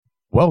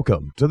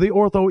Welcome to the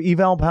Ortho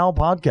Eval Pal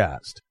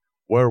podcast,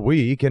 where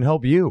we can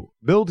help you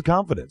build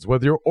confidence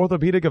with your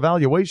orthopedic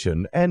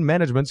evaluation and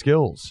management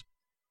skills.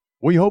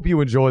 We hope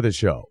you enjoy the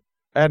show.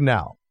 And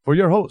now, for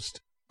your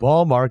host,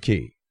 Paul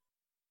Marquis.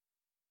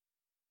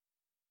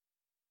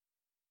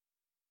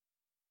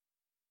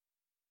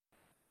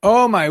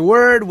 Oh, my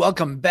word.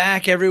 Welcome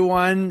back,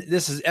 everyone.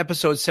 This is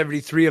episode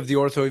 73 of the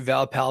Ortho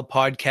Eval Pal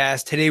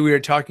podcast. Today, we are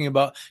talking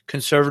about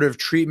conservative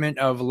treatment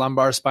of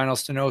lumbar spinal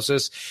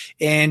stenosis.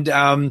 And,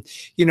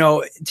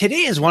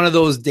 today is one of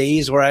those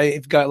days where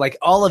I've got like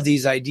all of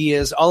these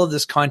ideas, all of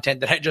this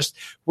content that I just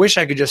wish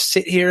I could just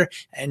sit here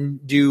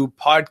and do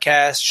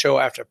podcast show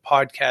after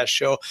podcast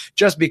show,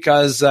 just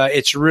because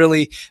it's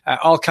really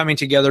all coming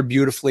together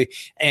beautifully.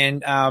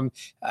 And I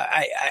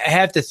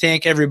have to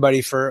thank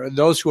everybody for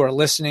those who are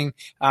listening.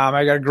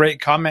 I got a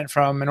great comment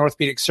from an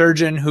orthopedic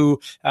surgeon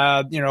who,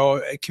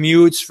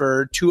 commutes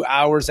for 2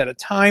 hours at a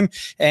time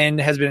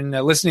and has been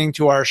listening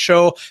to our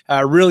show.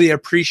 Really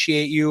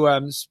appreciate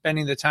you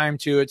spending the time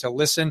to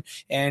listen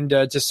and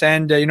to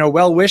send,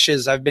 well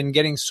wishes. I've been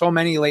getting so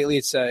many lately.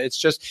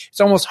 It's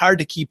almost hard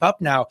to keep up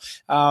now.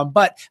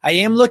 But I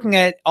am looking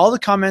at all the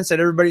comments that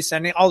everybody's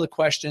sending, all the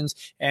questions,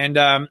 and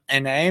I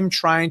am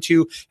trying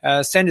to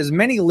send as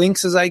many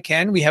links as I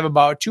can. We have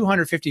about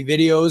 250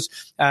 videos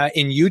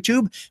in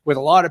YouTube with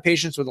a lot of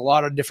patients with a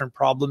lot of different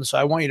problems. So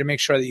I want you to make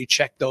sure that you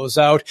check those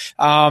out.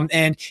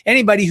 And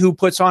anybody who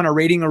puts on a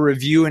rating or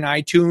review in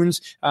iTunes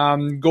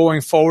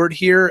going forward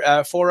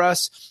here for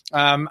us,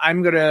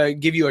 I'm going to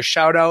give you a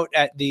shout out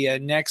at the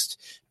next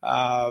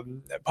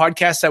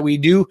podcast that we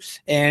do,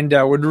 and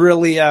would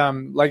really,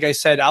 like I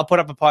said, I'll put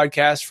up a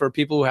podcast for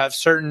people who have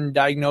certain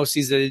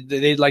diagnoses that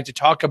they'd like to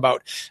talk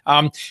about.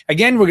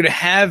 Again, we're going to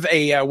have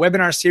a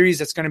webinar series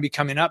that's going to be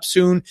coming up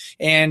soon,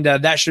 and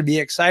that should be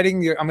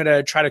exciting. I'm going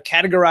to try to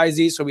categorize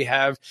these. So we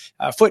have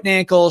foot and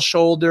ankle,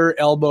 shoulder,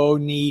 elbow,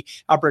 knee,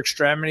 upper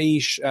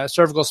extremity,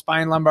 cervical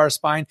spine, lumbar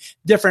spine,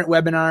 different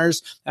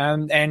webinars,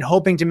 and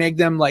hoping to make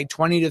them like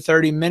 20 to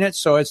 30 minutes.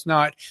 So it's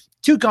not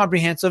too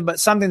comprehensive, but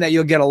something that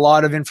you'll get a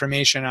lot of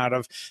information out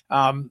of.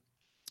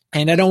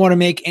 And I don't want to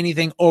make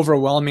anything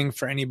overwhelming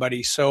for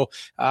anybody. So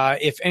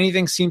if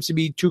anything seems to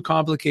be too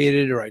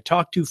complicated, or I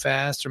talk too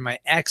fast, or my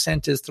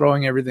accent is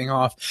throwing everything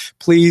off,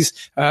 please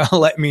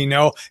let me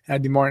know.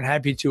 I'd be more than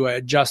happy to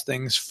adjust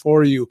things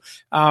for you.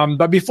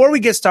 But before we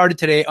get started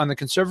today on the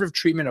conservative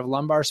treatment of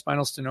lumbar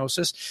spinal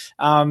stenosis,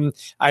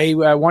 I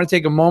want to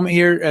take a moment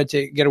here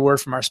to get a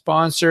word from our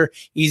sponsor,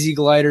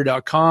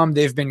 EasyGlider.com.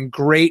 They've been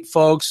great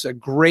folks, a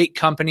great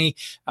company.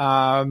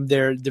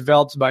 They're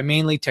developed by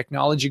mainly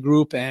Technology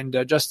Group, and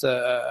just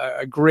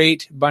a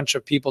great bunch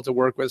of people to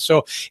work with.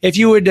 So if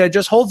you would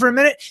just hold for a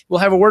minute,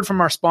 we'll have a word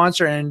from our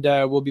sponsor, and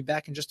we'll be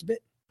back in just a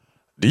bit.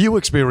 Do you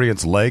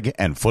experience leg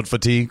and foot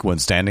fatigue when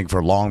standing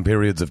for long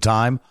periods of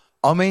time?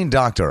 A Maine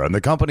doctor and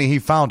the company he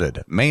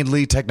founded,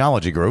 Mainly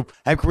Technology Group,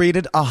 have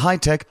created a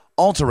high-tech,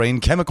 all-terrain,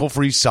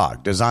 chemical-free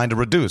sock designed to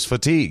reduce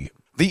fatigue.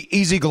 The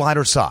Easy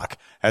Glider sock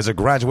has a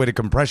graduated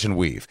compression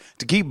weave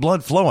to keep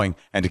blood flowing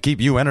and to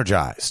keep you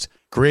energized.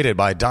 Created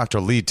by Dr.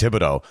 Lee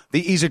Thibodeau,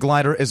 the Easy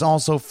Glider is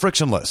also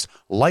frictionless,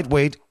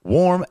 lightweight,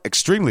 warm,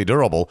 extremely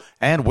durable,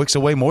 and wicks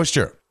away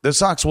moisture. The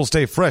socks will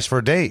stay fresh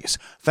for days,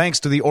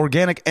 thanks to the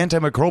organic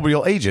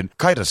antimicrobial agent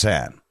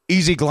chitosan.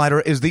 Easy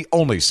Glider is the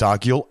only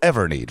sock you'll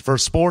ever need for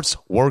sports,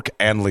 work,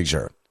 and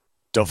leisure.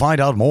 To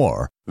find out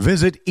more,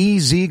 visit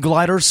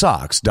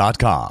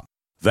EasyGliderSocks.com.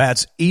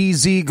 That's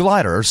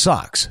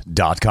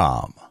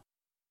EasyGliderSocks.com.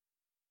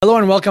 Hello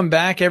and welcome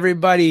back,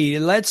 everybody.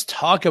 Let's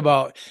talk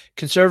about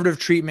conservative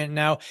treatment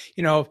now.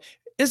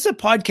 This is a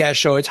podcast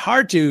show. It's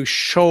hard to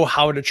show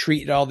how to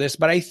treat all this,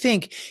 but I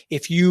think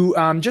if you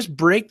just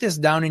break this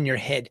down in your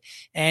head,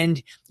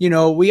 and,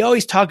 we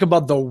always talk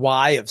about the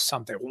why of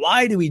something.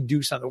 Why do we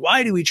do something?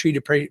 Why do we treat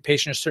a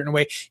patient a certain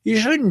way?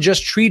 You shouldn't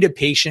just treat a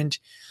patient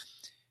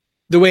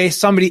the way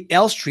somebody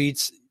else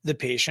treats the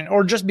patient,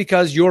 or just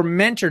because your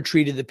mentor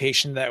treated the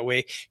patient that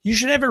way. You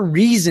should have a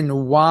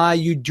reason why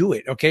you do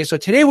it. Okay. So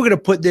today we're going to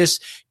put this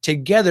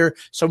together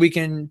so we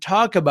can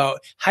talk about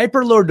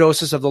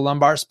hyperlordosis of the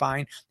lumbar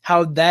spine,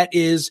 how that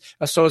is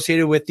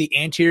associated with the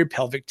anterior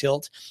pelvic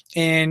tilt,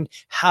 and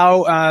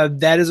how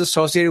that is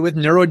associated with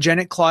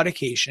neurogenic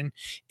claudication.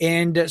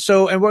 And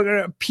we're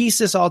going to piece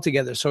this all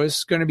together. So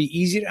it's going to be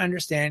easy to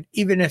understand,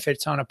 even if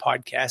it's on a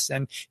podcast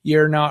and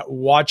you're not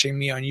watching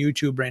me on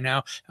YouTube right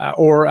now,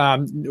 or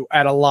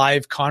at a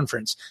live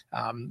conference.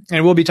 And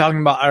we'll be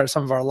talking about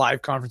some of our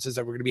live conferences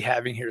that we're going to be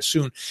having here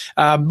soon.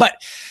 But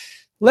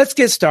let's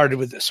get started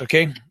with this,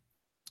 okay?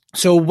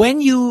 So when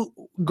you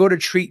go to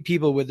treat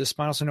people with the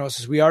spinal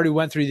stenosis, we already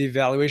went through the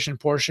evaluation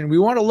portion. We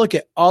want to look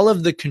at all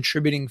of the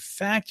contributing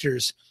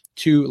factors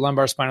to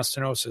lumbar spinal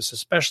stenosis,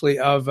 especially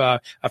of a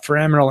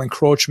foraminal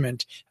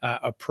encroachment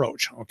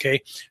approach,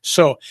 okay?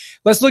 So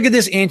let's look at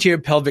this anterior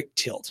pelvic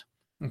tilt,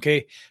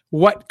 okay?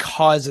 What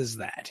causes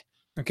that?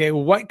 Okay,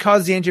 what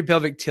causes the anterior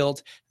pelvic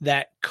tilt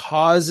that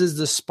causes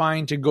the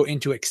spine to go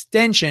into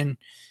extension,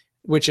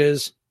 which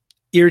is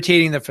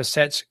irritating the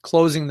facets,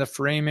 closing the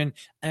foramen,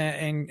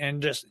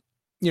 and just,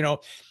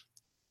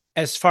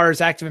 as far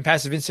as active and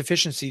passive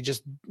insufficiency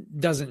just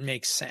doesn't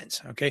make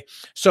sense. Okay.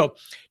 So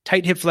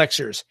tight hip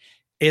flexors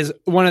is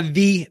one of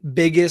the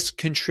biggest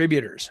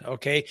contributors.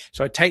 Okay.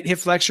 So a tight hip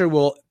flexor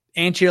will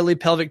anteriorly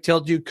pelvic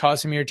tilt you,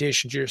 cause some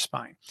irritation to your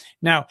spine.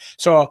 Now,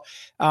 so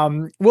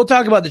we'll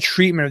talk about the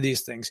treatment of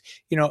these things.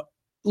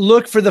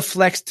 Look for the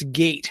flexed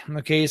gait.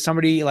 Okay.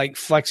 Somebody like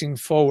flexing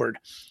forward.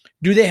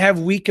 Do they have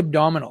weak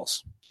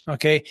abdominals?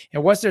 Okay.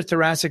 And what's their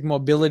thoracic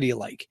mobility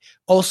like?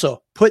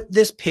 Also, put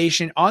this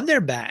patient on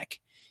their back.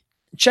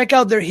 Check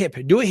out their hip.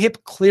 Do a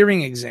hip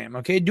clearing exam.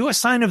 Okay. Do a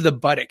sign of the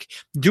buttock.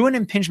 Do an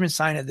impingement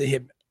sign of the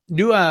hip.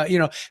 Do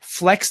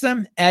flex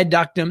them,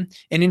 adduct them,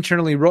 and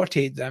internally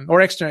rotate them, or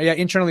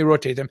internally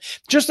rotate them,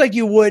 just like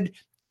you would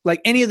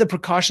like any of the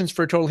precautions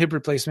for a total hip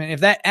replacement.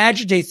 If that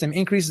agitates them,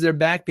 increases their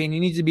back pain, you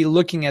need to be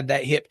looking at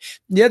that hip.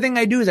 The other thing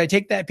I do is I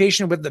take that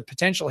patient with the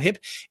potential hip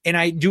and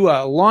I do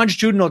a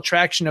longitudinal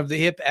traction of the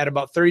hip at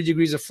about 30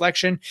 degrees of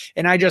flexion.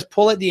 And I just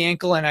pull at the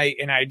ankle and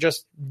I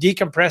just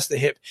decompress the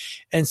hip.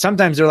 And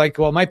sometimes they're like,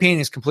 well, my pain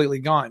is completely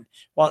gone.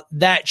 Well,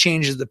 that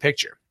changes the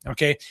picture.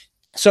 Okay.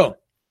 So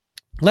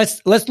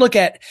let's look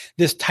at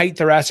this tight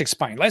thoracic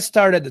spine. Let's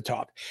start at the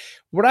top.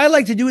 What I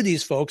like to do with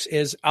these folks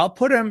is I'll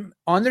put them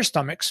on their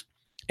stomachs.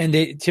 And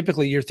they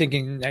typically, you're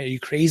thinking, are you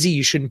crazy?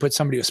 You shouldn't put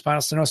somebody with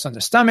spinal stenosis on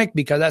their stomach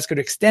because that's going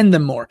to extend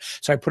them more.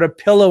 So I put a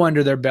pillow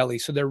under their belly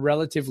so they're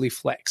relatively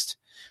flexed.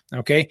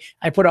 Okay.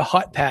 I put a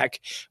hot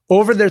pack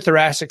over their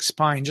thoracic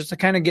spine just to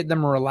kind of get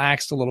them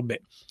relaxed a little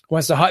bit.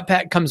 Once the hot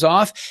pack comes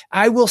off,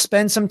 I will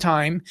spend some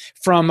time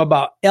from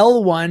about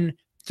L1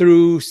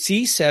 through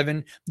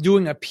C7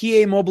 doing a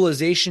PA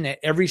mobilization at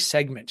every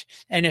segment.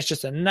 And it's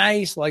just a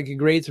nice, like a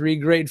grade 3,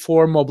 grade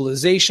 4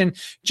 mobilization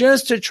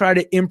just to try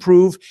to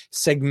improve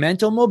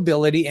segmental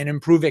mobility and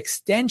improve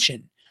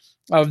extension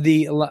of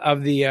the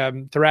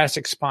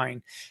thoracic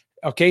spine.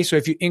 Okay, so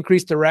if you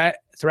increase the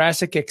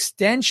thoracic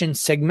extension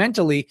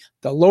segmentally,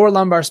 the lower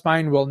lumbar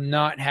spine will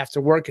not have to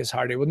work as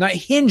hard. It will not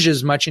hinge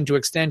as much into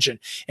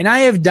extension. And I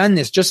have done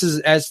this just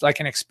as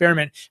like an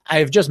experiment. I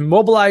have just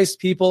mobilized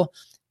people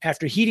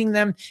after heating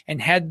them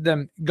and had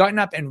them gotten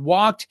up and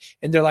walked,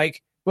 and they're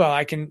like, well,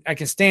 I can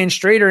stand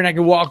straighter and I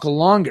can walk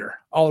longer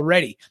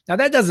already. Now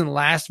that doesn't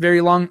last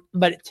very long,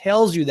 but it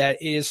tells you that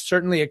it is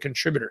certainly a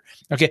contributor.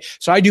 Okay.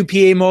 So I do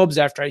PA mobs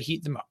after I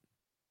heat them up.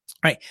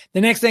 All right.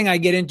 The next thing I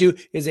get into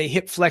is a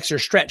hip flexor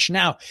stretch.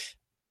 Now,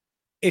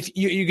 if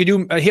you could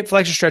do a hip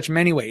flexor stretch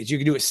many ways. You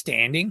could do it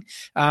standing,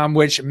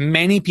 which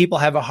many people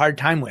have a hard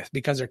time with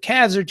because their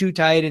calves are too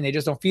tight and they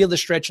just don't feel the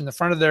stretch in the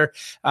front of their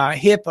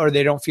hip, or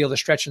they don't feel the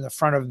stretch in the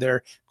front of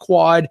their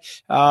quad.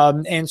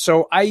 And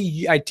so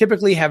I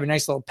typically have a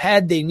nice little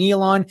pad they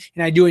kneel on,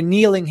 and I do a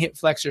kneeling hip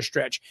flexor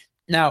stretch.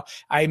 Now,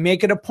 I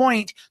make it a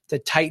point to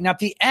tighten up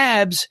the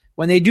abs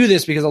when they do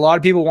this because a lot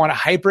of people want to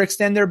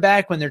hyperextend their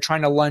back when they're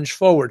trying to lunge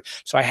forward.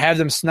 So I have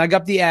them snug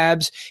up the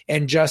abs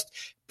and just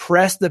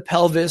press the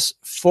pelvis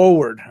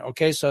forward.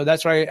 Okay. So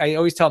that's why I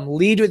always tell them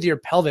lead with your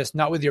pelvis,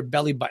 not with your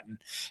belly button.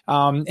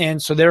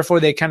 And so therefore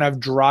they kind of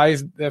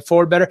drive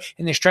forward better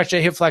and they stretch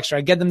that hip flexor.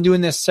 I get them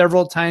doing this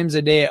several times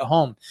a day at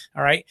home.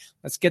 All right.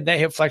 Let's get that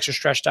hip flexor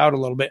stretched out a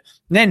little bit.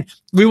 And then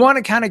we want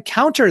to kind of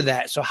counter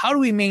that. So how do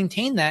we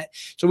maintain that?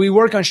 So we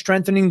work on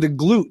strengthening the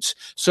glutes.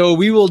 So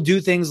we will do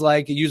things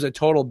like use a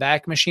total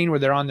back machine where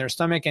they're on their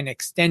stomach and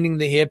extending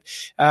the hip.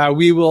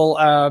 We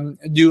will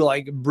do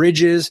like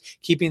bridges,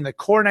 keeping the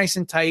core nice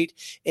and tight,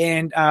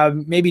 and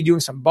maybe doing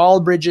some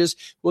ball bridges.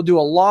 We'll do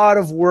a lot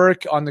of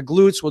work on the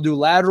glutes. We'll do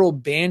lateral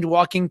band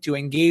walking to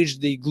engage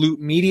the glute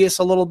medius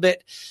a little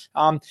bit.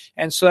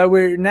 And so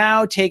we're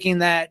now taking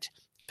that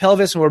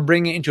pelvis and we're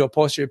bringing it into a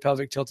posterior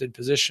pelvic tilted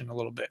position a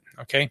little bit.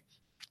 Okay.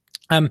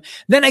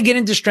 Then I get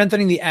into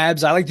strengthening the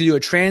abs. I like to do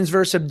a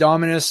transverse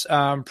abdominis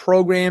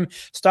program,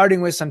 starting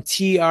with some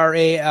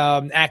TRA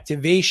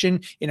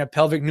activation in a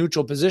pelvic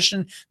neutral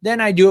position.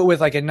 Then I do it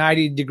with like a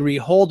 90-degree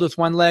hold with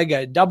one leg,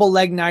 a double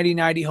leg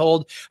 90-90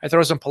 hold. I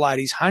throw some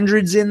Pilates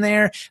hundreds in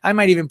there. I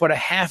might even put a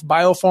half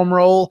biofoam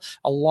roll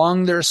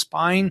along their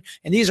spine.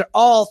 And these are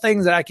all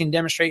things that I can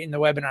demonstrate in the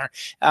webinar.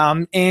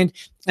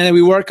 And then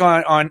we work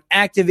on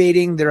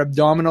activating their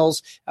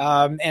abdominals.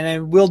 And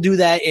then we'll do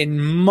that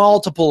in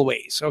multiple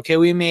ways. Okay.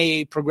 We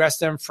may progress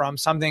them from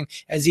something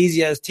as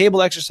easy as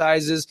table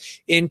exercises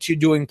into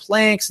doing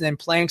planks, and then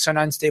planks on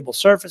unstable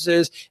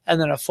surfaces,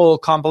 and then a full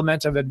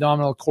complement of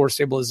abdominal core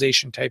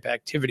stabilization type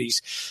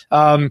activities.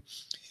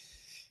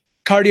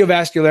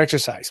 Cardiovascular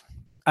exercise.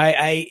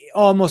 I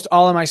almost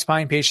all of my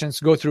spine patients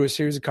go through a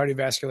series of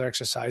cardiovascular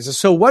exercises.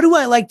 So what do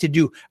I like to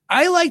do?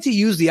 I like to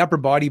use the upper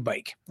body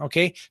bike.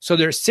 Okay. So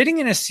they're sitting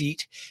in a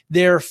seat,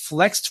 they're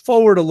flexed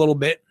forward a little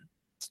bit.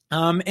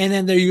 And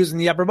then they're using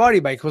the upper body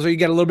bike. So you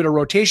get a little bit of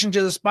rotation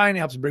to the spine. It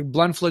helps bring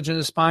blood flow to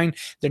the spine.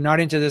 They're not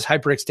into this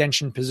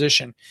hyperextension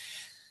position.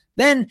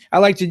 Then I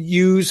like to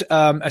use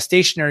a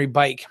stationary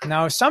bike.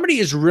 Now, if somebody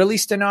is really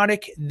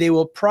stenotic, they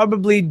will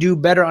probably do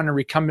better on a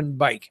recumbent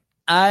bike.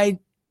 I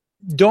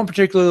don't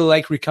particularly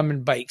like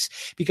recumbent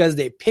bikes because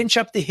they pinch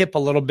up the hip a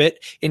little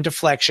bit into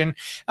flexion,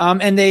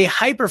 and they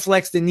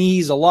hyperflex the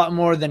knees a lot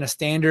more than a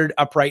standard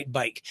upright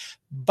bike.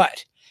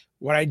 But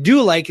What I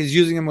do like is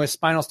using them with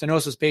spinal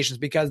stenosis patients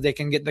because they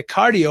can get the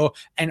cardio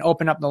and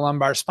open up the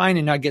lumbar spine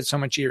and not get so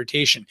much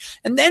irritation.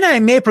 And then I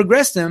may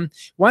progress them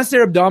once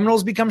their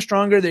abdominals become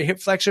stronger, their hip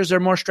flexors are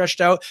more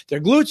stretched out, their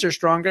glutes are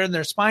stronger, and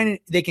their spine,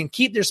 they can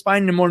keep their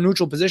spine in a more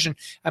neutral position.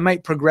 I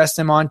might progress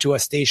them onto a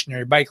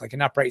stationary bike, like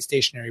an upright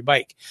stationary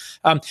bike.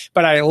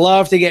 But I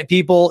love to get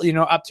people,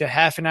 up to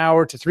half an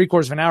hour to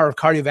 3/4 of an hour of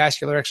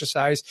cardiovascular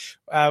exercise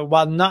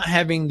while not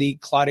having the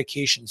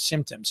claudication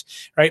symptoms,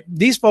 right?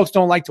 These folks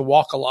don't like to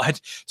walk a lot.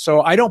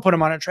 So I don't put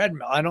them on a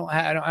treadmill. I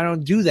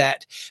don't do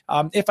that.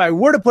 If I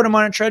were to put them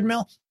on a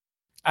treadmill,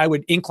 I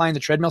would incline the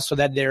treadmill so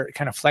that they're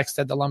kind of flexed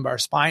at the lumbar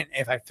spine.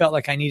 If I felt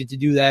like I needed to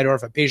do that, or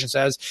if a patient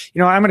says,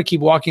 I'm going to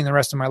keep walking the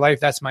rest of my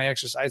life, that's my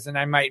exercise, then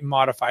I might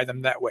modify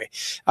them that way.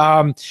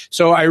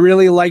 So I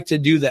really like to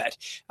do that.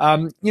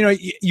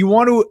 You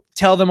want to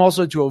tell them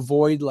also to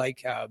avoid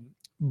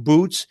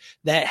boots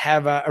that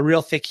have a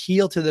real thick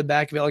heel to the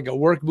back of it, like a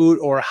work boot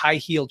or high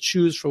heeled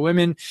shoes for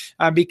women,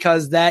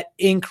 because that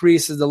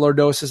increases the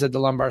lordosis at the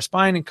lumbar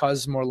spine and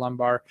causes more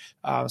lumbar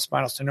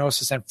spinal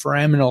stenosis and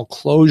foraminal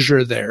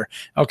closure there.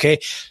 Okay.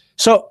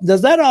 So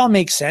does that all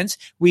make sense?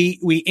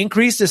 We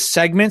increase the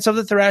segments of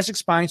the thoracic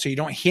spine so you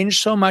don't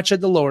hinge so much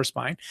at the lower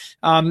spine.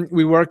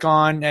 We work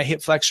on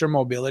hip flexor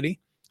mobility,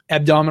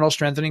 abdominal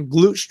strengthening,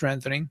 glute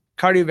strengthening,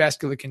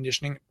 cardiovascular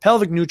conditioning,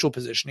 pelvic neutral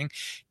positioning,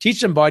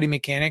 teach them body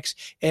mechanics,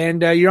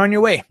 and you're on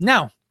your way.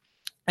 Now,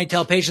 I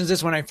tell patients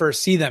this when I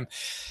first see them.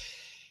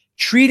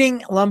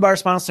 Treating lumbar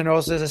spinal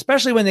stenosis,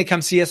 especially when they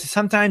come see us,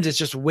 sometimes it's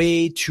just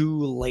way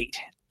too late.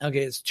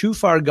 Okay, it's too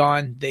far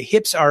gone. The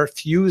hips are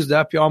fused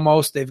up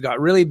almost. They've got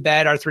really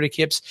bad arthritic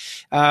hips.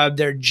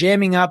 They're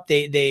jamming up.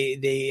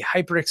 They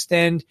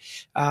hyperextend.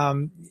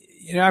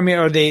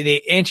 Or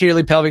they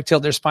anteriorly pelvic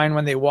tilt their spine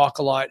when they walk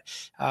a lot.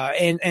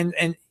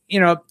 And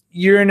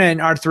you're in an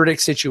arthritic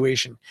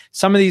situation.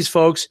 Some of these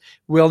folks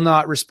will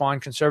not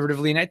respond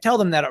conservatively. And I tell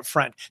them that up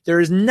front. There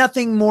is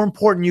nothing more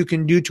important you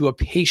can do to a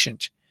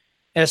patient,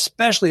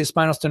 especially a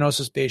spinal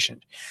stenosis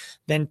patient,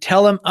 than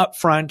tell them up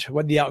front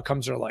what the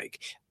outcomes are like.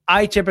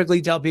 I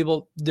typically tell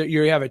people that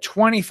you have a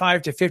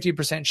 25 to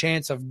 50%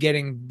 chance of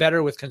getting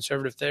better with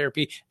conservative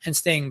therapy and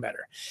staying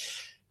better.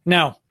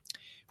 Now,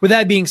 with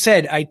that being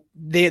said,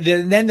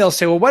 then they'll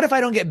say, well, what if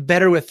I don't get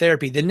better with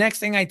therapy? The next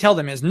thing I tell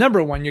them is,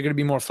 number one, you're going to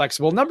be more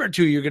flexible. Number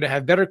two, you're going to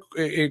have better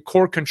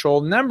core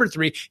control. Number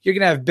three, you're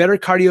going to have better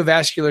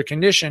cardiovascular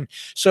condition.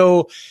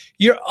 So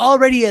you're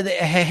already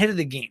ahead of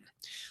the game.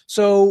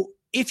 So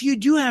if you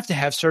do have to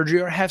have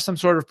surgery or have some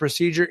sort of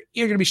procedure,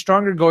 you're going to be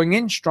stronger going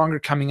in, stronger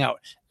coming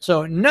out.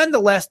 So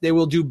nonetheless, they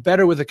will do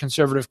better with a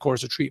conservative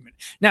course of treatment.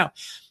 Now,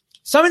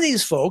 some of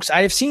these folks,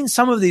 I have seen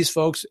some of these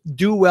folks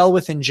do well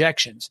with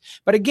injections.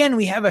 But again,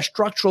 we have a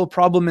structural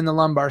problem in the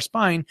lumbar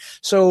spine.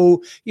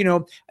 So,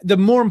 the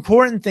more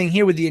important thing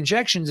here with the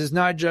injections is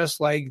not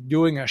just like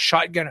doing a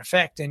shotgun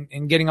effect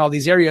and getting all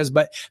these areas,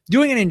 but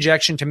doing an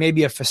injection to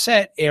maybe a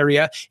facet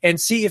area and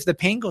see if the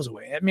pain goes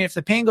away. I mean, if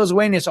the pain goes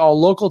away and it's all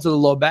local to the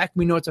low back,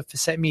 we know it's a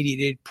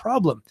facet-mediated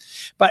problem.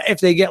 But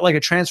if they get like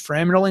a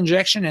transforaminal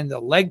injection and the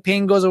leg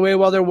pain goes away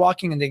while they're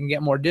walking and they can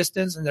get more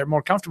distance and they're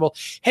more comfortable,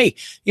 hey,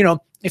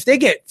 if they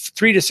get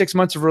 3 to 6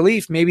 months of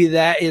relief, maybe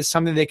that is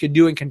something they could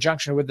do in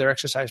conjunction with their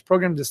exercise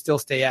program to still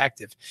stay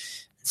active.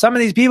 Some of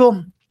these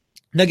people,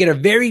 they'll get a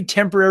very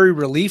temporary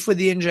relief with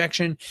the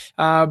injection,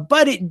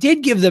 but it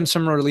did give them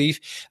some relief.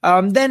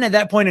 Then at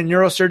that point, a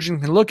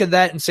neurosurgeon can look at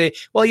that and say,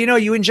 well,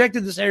 you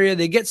injected this area,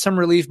 they get some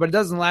relief, but it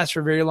doesn't last for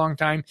a very long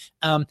time.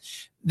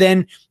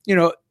 Then,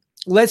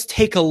 let's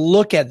take a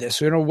look at this.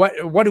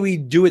 What do we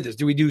do with this?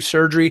 Do we do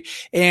surgery?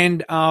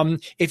 And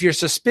if you're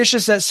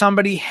suspicious that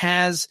somebody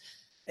has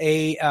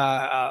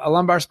a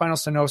lumbar spinal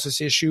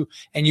stenosis issue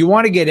and you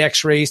want to get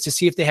x-rays to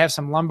see if they have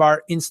some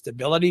lumbar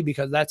instability,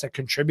 because that's a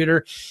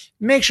contributor,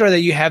 make sure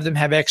that you have them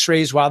have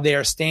x-rays while they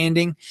are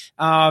standing.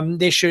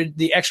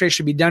 The x-ray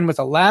should be done with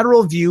a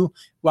lateral view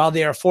while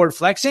they are forward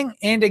flexing.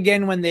 And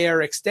again, when they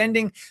are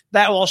extending,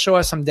 that will show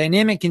us some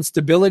dynamic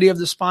instability of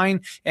the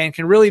spine and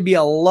can really be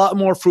a lot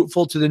more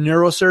fruitful to the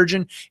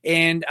neurosurgeon.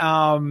 And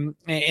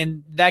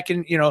that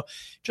can,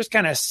 just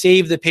kind of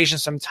save the patient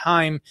some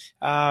time,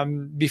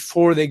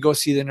 before they go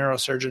see the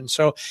neurosurgeon.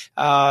 So,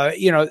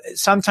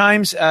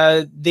 sometimes,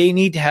 they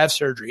need to have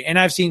surgery. And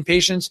I've seen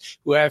patients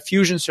who have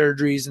fusion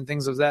surgeries and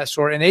things of that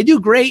sort, and they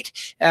do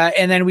great.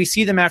 And then we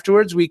see them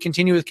afterwards. We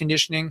continue with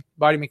conditioning,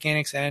 body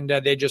mechanics, and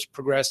they just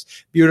progress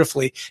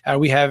beautifully.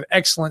 We have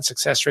excellent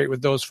success rate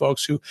with those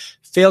folks who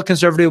fail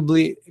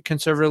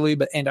conservatively,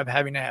 but end up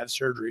having to have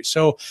surgery.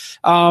 So,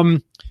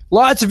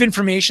 lots of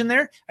information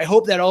there. I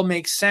hope that all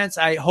makes sense.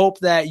 I hope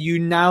that you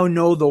now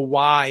know the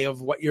why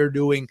of what you're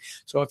doing.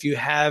 So if you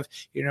have,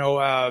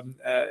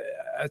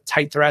 a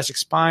tight thoracic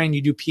spine,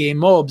 you do PA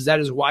mobs.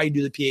 That is why you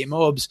do the PA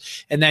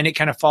mobs. And then it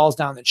kind of falls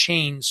down the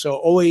chain. So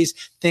always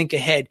think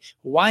ahead.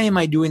 Why am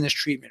I doing this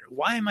treatment?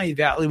 Why am I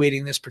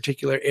evaluating this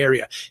particular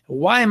area?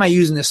 Why am I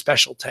using this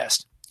special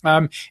test?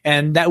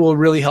 And that will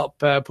really help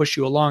push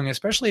you along,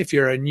 especially if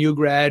you're a new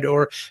grad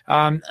or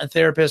a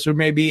therapist who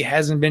maybe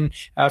hasn't been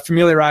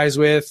familiarized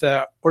with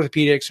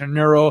orthopedics or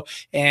neuro,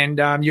 and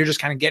you're just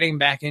kind of getting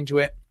back into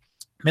it.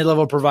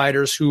 Mid-level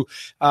providers who,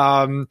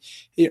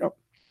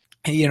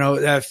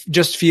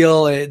 just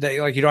feel that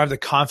like you don't have the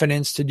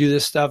confidence to do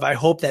this stuff. I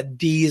hope that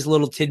these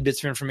little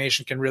tidbits of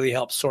information can really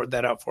help sort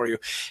that out for you.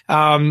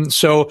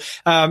 So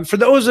for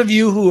those of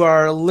you who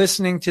are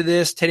listening to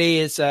this, today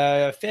is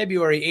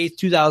February 8th,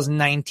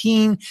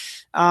 2019.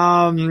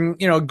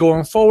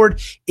 Going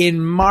forward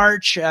in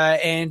March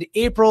and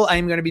April,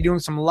 I'm going to be doing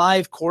some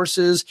live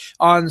courses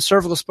on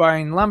cervical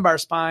spine, lumbar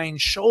spine,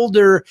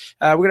 shoulder.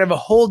 We're going to have a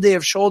whole day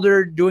of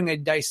shoulder, doing a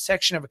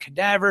dissection of a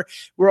cadaver.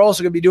 We're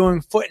also going to be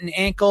doing foot and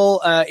ankle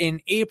in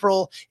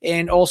April,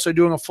 and also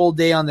doing a full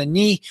day on the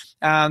knee.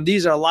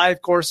 These are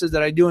live courses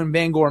that I do in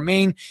Bangor,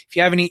 Maine. If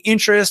you have any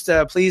interest,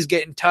 please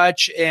get in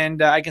touch,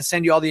 and I can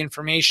send you all the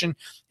information,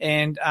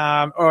 and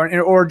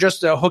or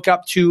just hook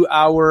up to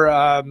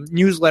our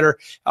newsletter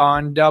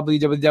on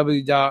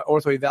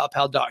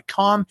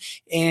www.orthoevalpal.com,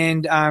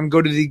 and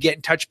go to the Get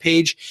in Touch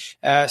page,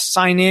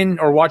 sign in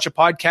or watch a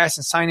podcast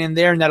and sign in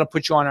there, and that'll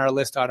put you on our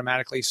list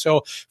automatically.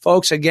 So,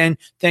 folks, again,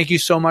 thank you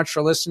so much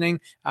for listening.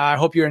 I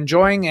hope you're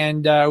enjoying,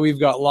 and we've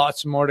got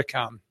lots more to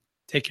come.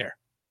 Take care.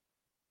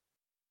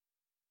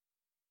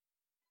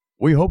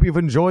 We hope you've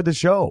enjoyed the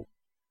show.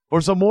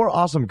 For some more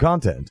awesome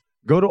content,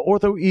 go to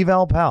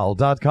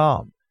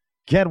orthoevalpal.com.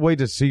 Can't wait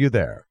to see you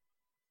there.